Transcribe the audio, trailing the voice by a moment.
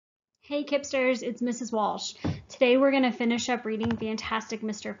Hey Kipsters, it's Mrs. Walsh. Today we're going to finish up reading Fantastic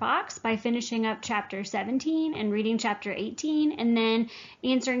Mr. Fox by finishing up chapter 17 and reading chapter 18 and then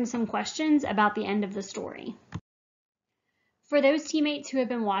answering some questions about the end of the story. For those teammates who have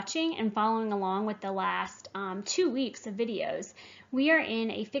been watching and following along with the last 2 weeks of videos, we are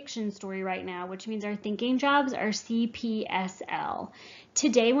in a fiction story right now, which means our thinking jobs are CPSL.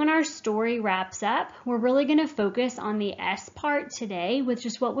 Today, when our story wraps up, we're really going to focus on the S part today, which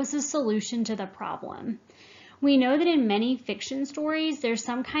is what was the solution to the problem. We know that in many fiction stories, there's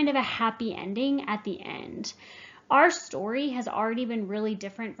some kind of a happy ending at the end. Our story has already been really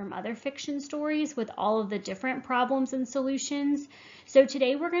different from other fiction stories with all of the different problems and solutions. So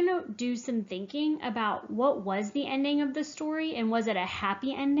today we're going to do some thinking about what was the ending of the story and was it a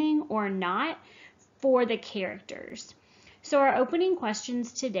happy ending or not for the characters. So our opening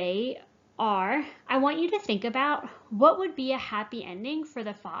questions today are, I want you to think about what would be a happy ending for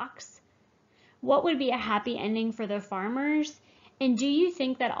the fox? What would be a happy ending for the farmers? And do you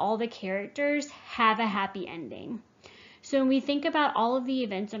think that all the characters have a happy ending? So when we think about all of the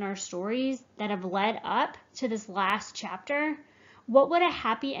events in our stories that have led up to this last chapter, what would a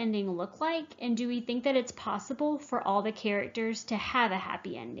happy ending look like? And do we think that it's possible for all the characters to have a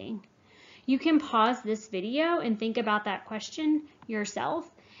happy ending? You can pause this video and think about that question yourself,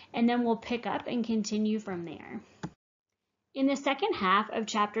 and then we'll pick up and continue from there. In the second half of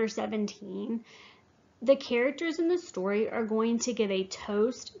chapter 17, the characters in the story are going to give a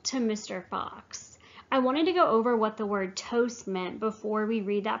toast to Mr. Fox. I wanted to go over what the word toast meant before we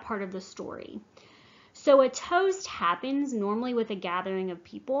read that part of the story. So a toast happens normally with a gathering of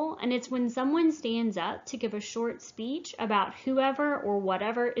people, and it's when someone stands up to give a short speech about whoever or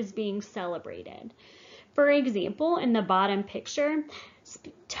whatever is being celebrated. For example, in the bottom picture,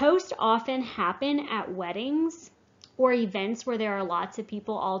 toasts often happen at weddings or events where there are lots of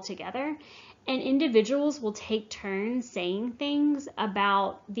people all together, and individuals will take turns saying things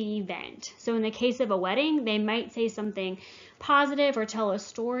about the event. So in the case of a wedding, they might say something positive or tell a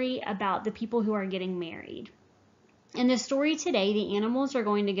story about the people who are getting married. In the story today, the animals are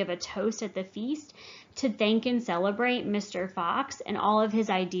going to give a toast at the feast to thank and celebrate Mr. Fox and all of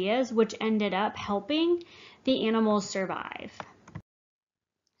his ideas, which ended up helping the animals survive.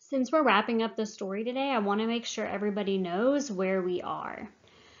 Since we're wrapping up the story today, I want to make sure everybody knows where we are.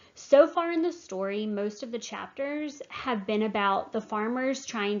 So far in the story, most of the chapters have been about the farmers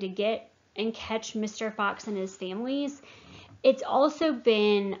trying to get and catch Mr. Fox and his families. It's also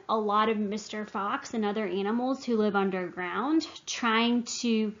been a lot of Mr. Fox and other animals who live underground trying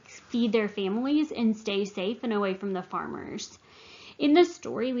to feed their families and stay safe and away from the farmers. In the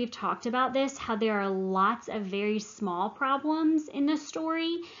story, we've talked about this, how there are lots of very small problems in the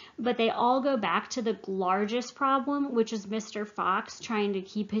story, but they all go back to the largest problem, which is Mr. Fox trying to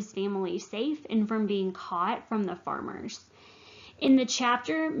keep his family safe and from being caught from the farmers. In the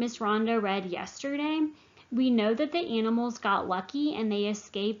chapter Miss Rhonda read yesterday, we know that the animals got lucky and they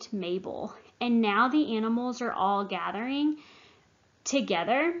escaped Mabel. And now the animals are all gathering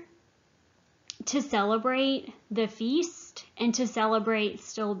together to celebrate the feast and to celebrate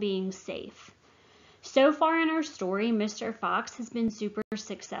still being safe. So far in our story, Mr. Fox has been super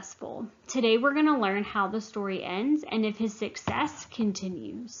successful. Today we're going to learn how the story ends and if his success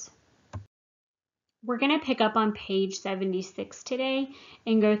continues. We're going to pick up on page 76 today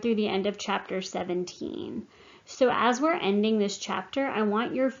and go through the end of chapter 17. So as we're ending this chapter, I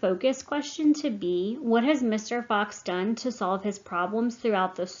want your focus question to be, what has Mr. Fox done to solve his problems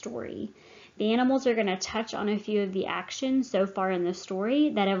throughout the story? The animals are going to touch on a few of the actions so far in the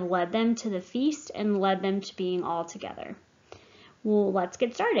story that have led them to the feast and led them to being all together. Well, let's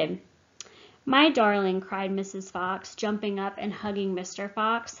get started. My darling, cried Mrs. Fox, jumping up and hugging Mr.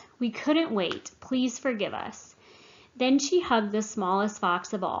 Fox. We couldn't wait. Please forgive us. Then she hugged the smallest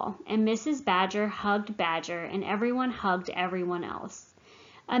fox of all, and Mrs. Badger hugged Badger, and everyone hugged everyone else.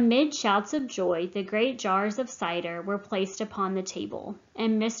 Amid shouts of joy, the great jars of cider were placed upon the table,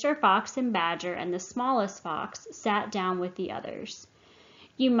 and Mr. Fox and Badger and the smallest fox sat down with the others.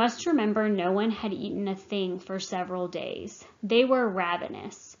 You must remember no one had eaten a thing for several days. They were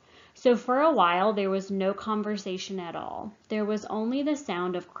ravenous. So for a while there was no conversation at all. There was only the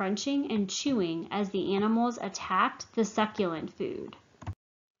sound of crunching and chewing as the animals attacked the succulent food.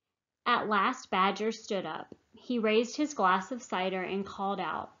 At last Badger stood up. He raised his glass of cider and called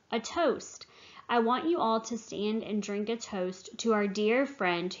out, "A toast! I want you all to stand and drink a toast to our dear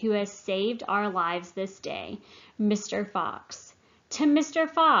friend who has saved our lives this day, Mr. Fox." "To Mr.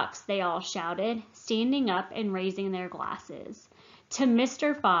 Fox!" they all shouted, standing up and raising their glasses. "To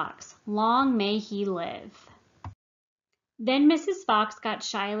Mr. Fox, long may he live." Then Mrs. Fox got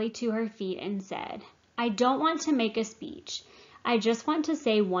shyly to her feet and said, "I don't want to make a speech. I just want to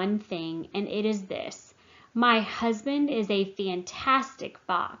say one thing, and it is this. My husband is a fantastic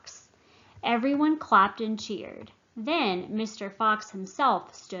fox." Everyone clapped and cheered. Then Mr. Fox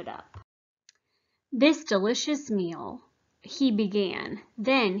himself stood up. "This delicious meal," he began.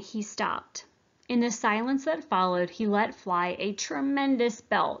 Then he stopped. In the silence that followed, he let fly a tremendous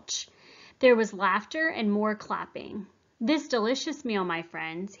belch. There was laughter and more clapping. "This delicious meal, my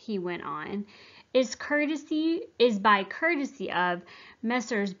friends," he went on, is by courtesy of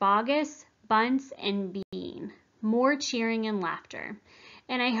Messrs. Boggis, Bunce, and Bean." More cheering and laughter.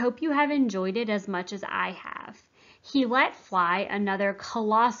 "And I hope you have enjoyed it as much as I have." He let fly another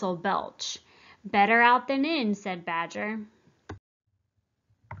colossal belch. "Better out than in," said Badger.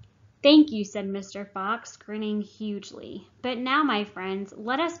 "Thank you," said Mr. Fox, grinning hugely. "But now, my friends,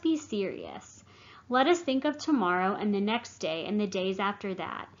 let us be serious. Let us think of tomorrow and the next day and the days after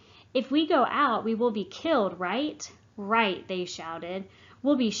that. If we go out, we will be killed, right?" "Right," they shouted.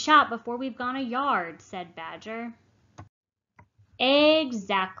 "We'll be shot before we've gone a yard," said Badger.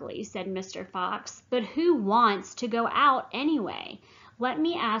 "Exactly," said Mr. Fox. "But who wants to go out anyway? Let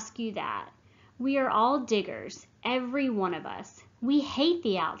me ask you that. We are all diggers, every one of us. We hate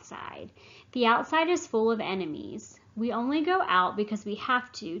the outside. The outside is full of enemies. We only go out because we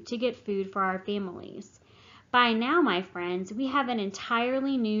have to get food for our families. By now, my friends, we have an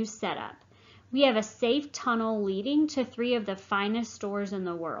entirely new setup. We have a safe tunnel leading to 3 of the finest stores in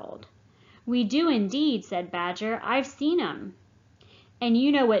the world." "We do indeed," said Badger. "I've seen 'em." "And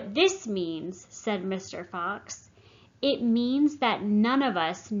you know what this means," said Mr. Fox. "It means that none of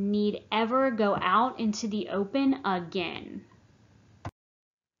us need ever go out into the open again."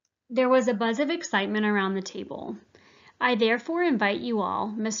 There was a buzz of excitement around the table. "I therefore invite you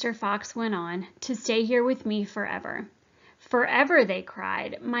all," Mr. Fox went on, "to stay here with me forever." "Forever!" they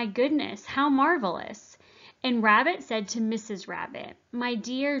cried. "My goodness, how marvelous!" And Rabbit said to Mrs. Rabbit, "My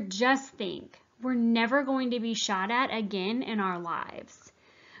dear, just think. We're never going to be shot at again in our lives."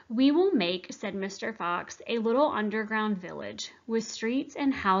 "We will make," said Mr. Fox, "a little underground village with streets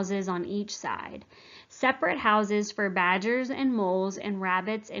and houses on each side. Separate houses for badgers and moles and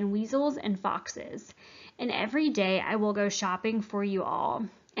rabbits and weasels and foxes. And every day I will go shopping for you all.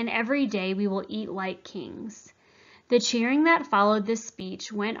 And every day we will eat like kings." The cheering that followed this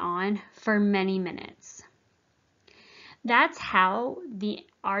speech went on for many minutes. That's how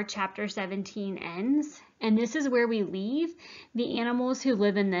our chapter 17 ends, and this is where we leave the animals who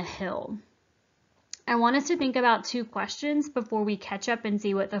live in the hill. I want us to think about 2 questions before we catch up and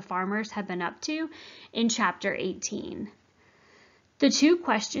see what the farmers have been up to in chapter 18. The 2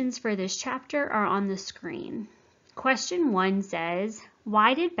 questions for this chapter are on the screen. Question 1 says,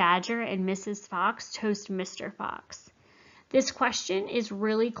 "Why did Badger and Mrs. Fox toast Mr. Fox?" This question is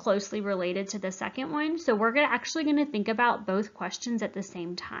really closely related to the second one, so we're actually going to think about both questions at the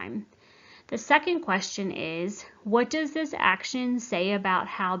same time. The second question is, what does this action say about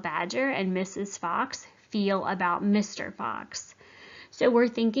how Badger and Mrs. Fox feel about Mr. Fox? So we're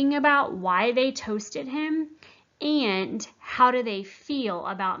thinking about why they toasted him and how do they feel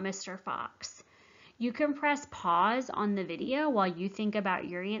about Mr. Fox. You can press pause on the video while you think about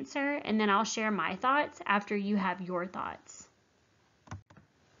your answer, and then I'll share my thoughts after you have your thoughts.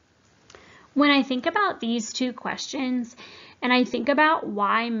 When I think about these 2 questions, and I think about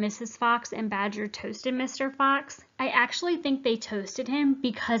why Mrs. Fox and Badger toasted Mr. Fox, I actually think they toasted him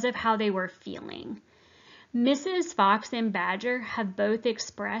because of how they were feeling. Mrs. Fox and Badger have both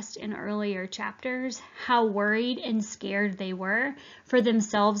expressed in earlier chapters how worried and scared they were for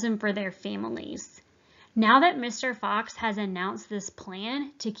themselves and for their families. Now that Mr. Fox has announced this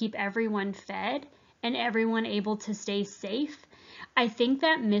plan to keep everyone fed and everyone able to stay safe, I think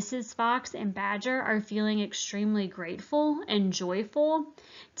that Mrs. Fox and Badger are feeling extremely grateful and joyful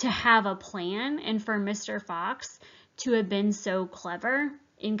to have a plan and for Mr. Fox to have been so clever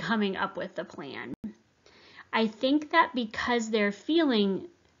in coming up with the plan. I think that because they're feeling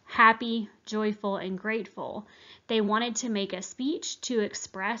happy, joyful, and grateful, they wanted to make a speech to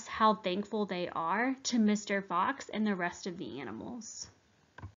express how thankful they are to Mr. Fox and the rest of the animals.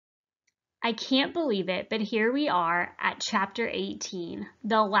 I can't believe it, but here we are at chapter 18,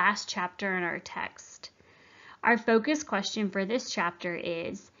 the last chapter in our text. Our focus question for this chapter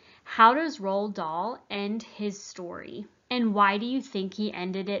is, how does Roald Dahl end his story? And why do you think he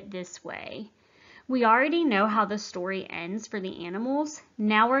ended it this way? We already know how the story ends for the animals.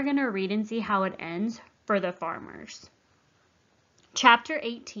 Now we're going to read and see how it ends for the farmers. Chapter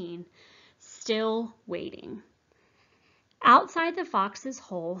 18, Still Waiting. Outside the fox's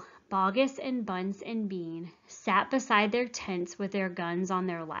hole, Bogus and Bunce and Bean sat beside their tents with their guns on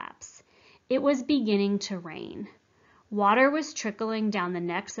their laps. It was beginning to rain. Water was trickling down the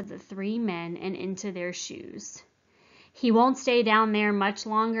necks of the three men and into their shoes. "He won't stay down there much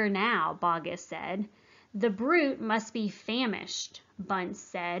longer now," Bogus said. "The brute must be famished," Bunce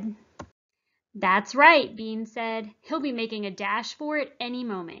said. "That's right," Bean said. "He'll be making a dash for it any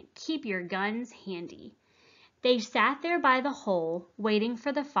moment. Keep your guns handy." They sat there by the hole, waiting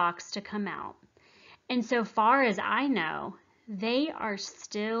for the fox to come out. And so far as I know, they are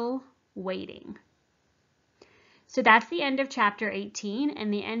still waiting. So that's the end of chapter 18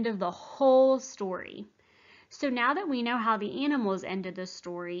 and the end of the whole story. So now that we know how the animals ended the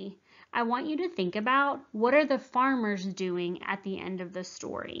story, I want you to think about, what are the farmers doing at the end of the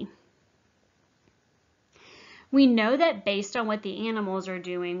story? We know that based on what the animals are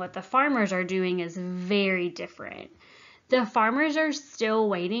doing, what the farmers are doing is very different. The farmers are still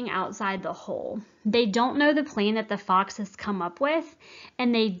waiting outside the hole. They don't know the plan that the fox has come up with,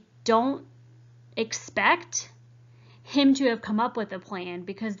 and they don't expect him to have come up with a plan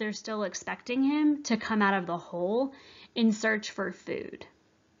because they're still expecting him to come out of the hole in search for food.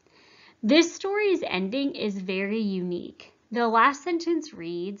 This story's ending is very unique. The last sentence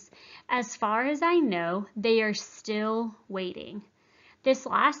reads, "As far as I know, they are still waiting." This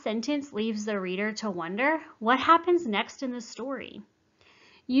last sentence leaves the reader to wonder, what happens next in the story?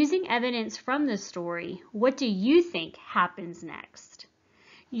 Using evidence from the story, what do you think happens next?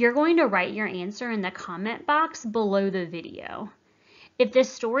 You're going to write your answer in the comment box below the video. If the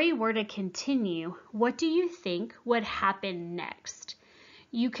story were to continue, what do you think would happen next?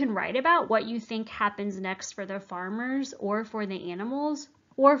 You can write about what you think happens next for the farmers or for the animals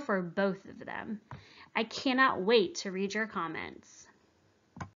or for both of them. I cannot wait to read your comments.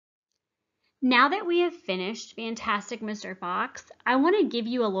 Now that we have finished Fantastic Mr. Fox, I want to give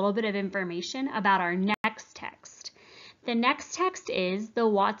you a little bit of information about our next text. The next text is The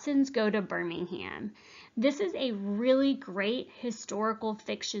Watsons Go to Birmingham. This is a really great historical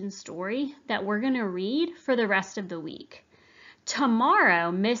fiction story that we're going to read for the rest of the week.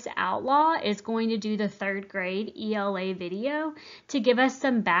 Tomorrow, Miss Outlaw is going to do the 3rd grade ELA video to give us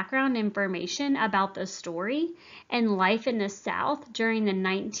some background information about the story and life in the South during the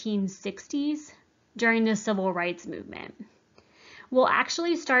 1960s, during the Civil Rights Movement. We'll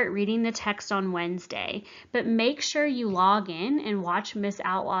actually start reading the text on Wednesday, but make sure you log in and watch Miss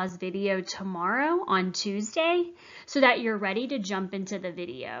Outlaw's video tomorrow on Tuesday so that you're ready to jump into the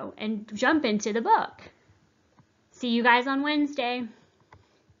video and jump into the book. See you guys on Wednesday.